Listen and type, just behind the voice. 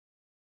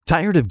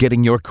Tired of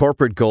getting your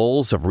corporate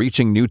goals of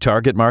reaching new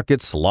target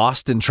markets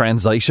lost in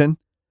translation?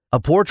 A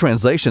poor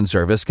translation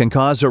service can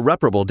cause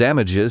irreparable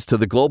damages to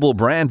the global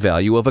brand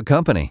value of a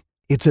company.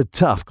 It's a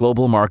tough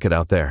global market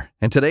out there,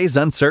 and today's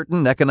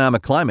uncertain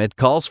economic climate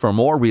calls for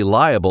more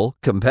reliable,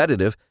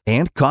 competitive,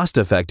 and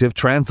cost-effective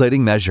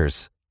translating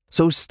measures.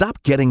 So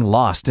stop getting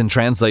lost in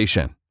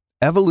translation.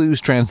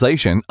 Evoluz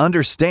Translation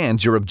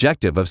understands your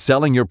objective of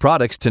selling your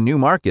products to new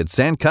markets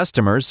and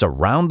customers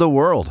around the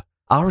world.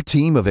 Our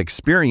team of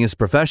experienced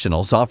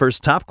professionals offers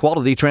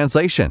top-quality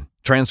translation,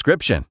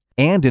 transcription,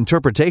 and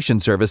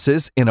interpretation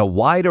services in a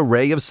wide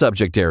array of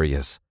subject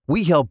areas.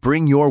 We help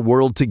bring your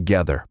world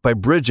together by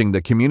bridging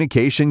the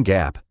communication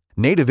gap.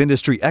 Native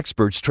industry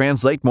experts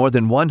translate more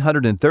than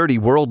 130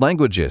 world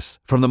languages,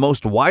 from the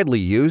most widely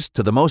used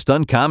to the most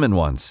uncommon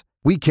ones.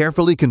 We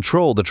carefully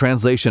control the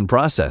translation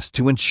process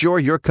to ensure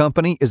your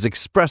company is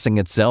expressing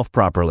itself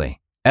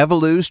properly.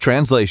 Evoluz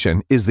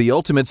Translation is the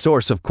ultimate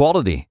source of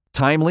quality,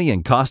 timely,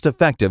 and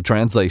cost-effective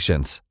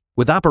translations.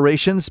 With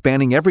operations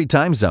spanning every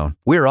time zone,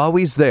 we're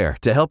always there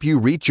to help you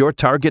reach your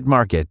target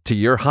market to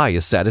your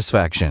highest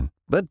satisfaction.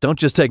 But don't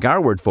just take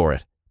our word for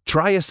it.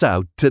 Try us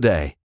out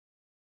today.